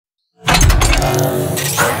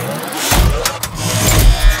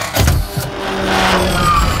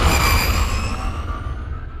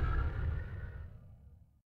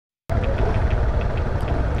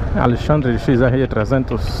Alexandre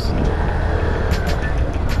XRE300.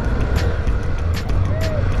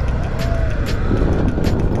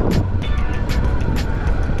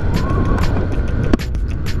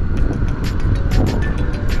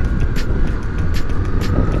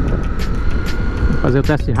 Vou fazer o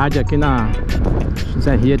teste rádio aqui na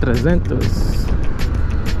XRE300.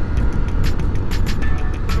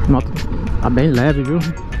 Moto tá bem leve, viu?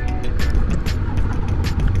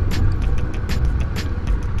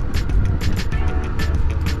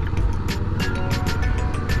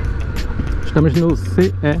 Estamos no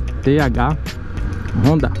CETH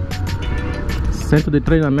Honda, Centro de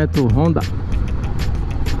Treinamento Honda,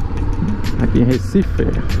 aqui em Recife.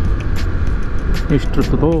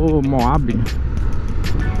 Instrutor Moabe.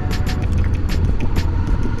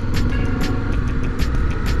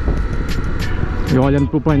 E olhando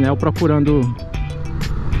pro painel procurando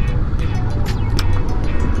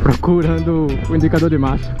o indicador de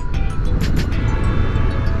marcha.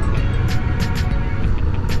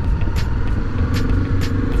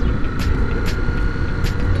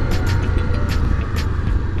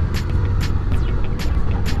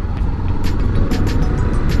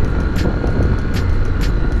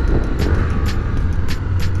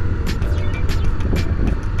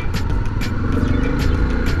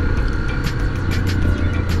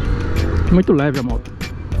 Muito leve a moto.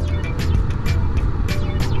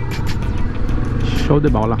 Show de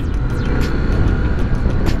bola.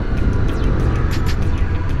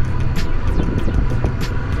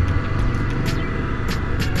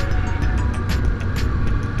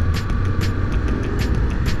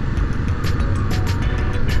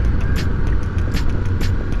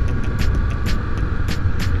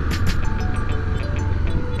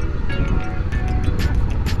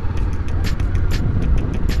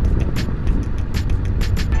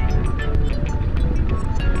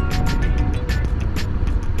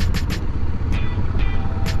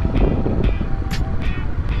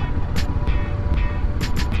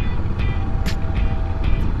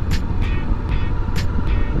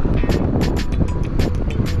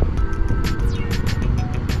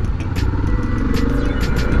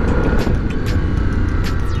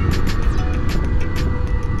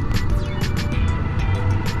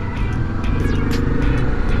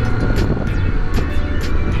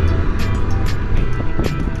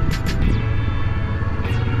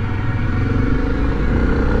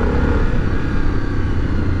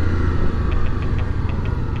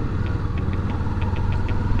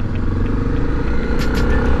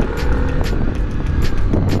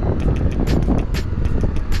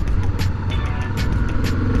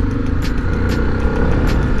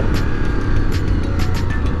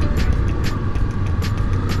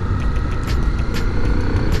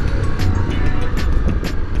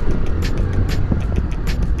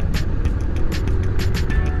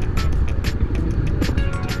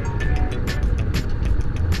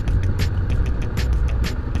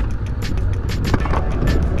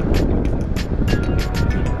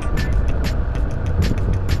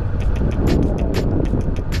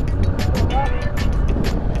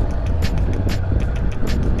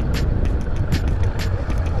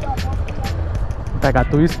 Pegar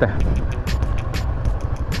Twister.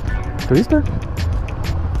 Twister?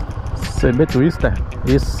 CB Twister.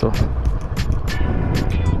 Isso.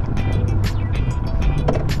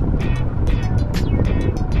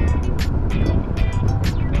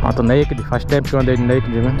 Moto naked, faz tempo que eu andei de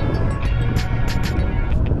naked, né?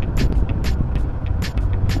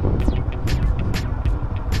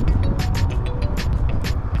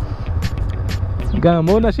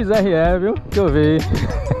 Gamou na XRE, viu? Que eu vi.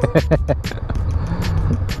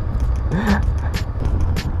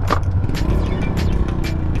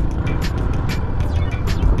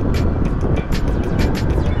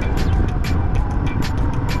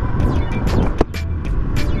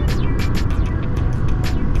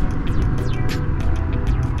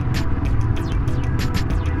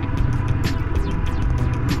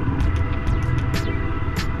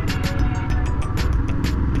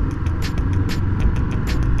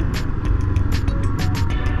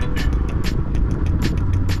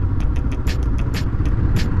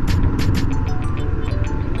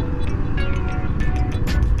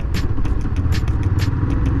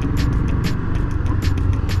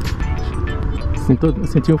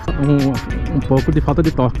 Senti um pouco de falta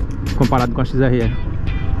de torque comparado com a XRE.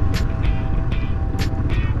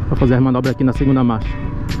 Vou fazer a manobra aqui na segunda marcha.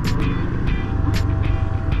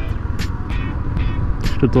 O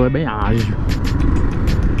instrutor é bem ágil.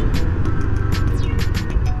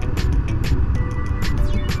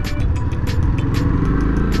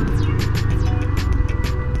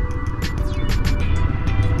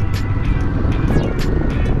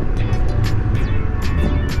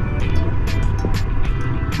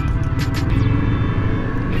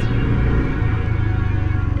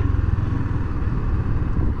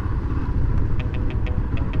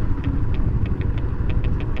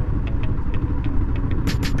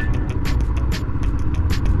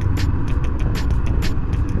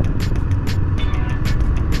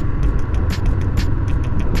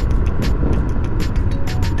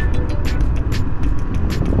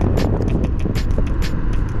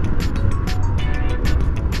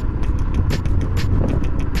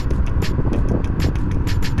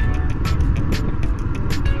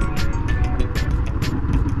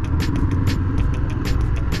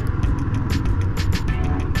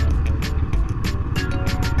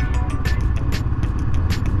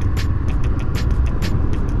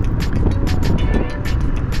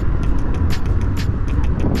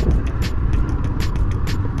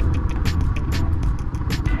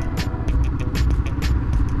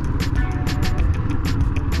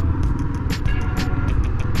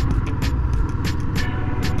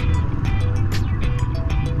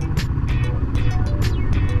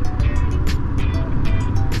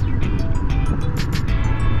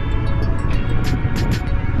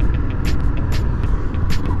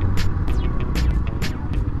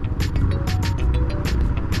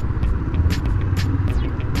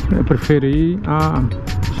 preferi a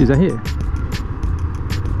XRE.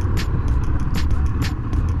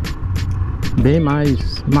 Bem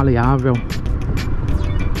mais maleável.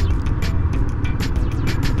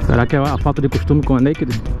 Será que é a falta de costume com a Naked?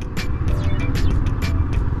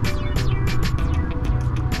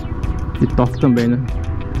 E torque também, né?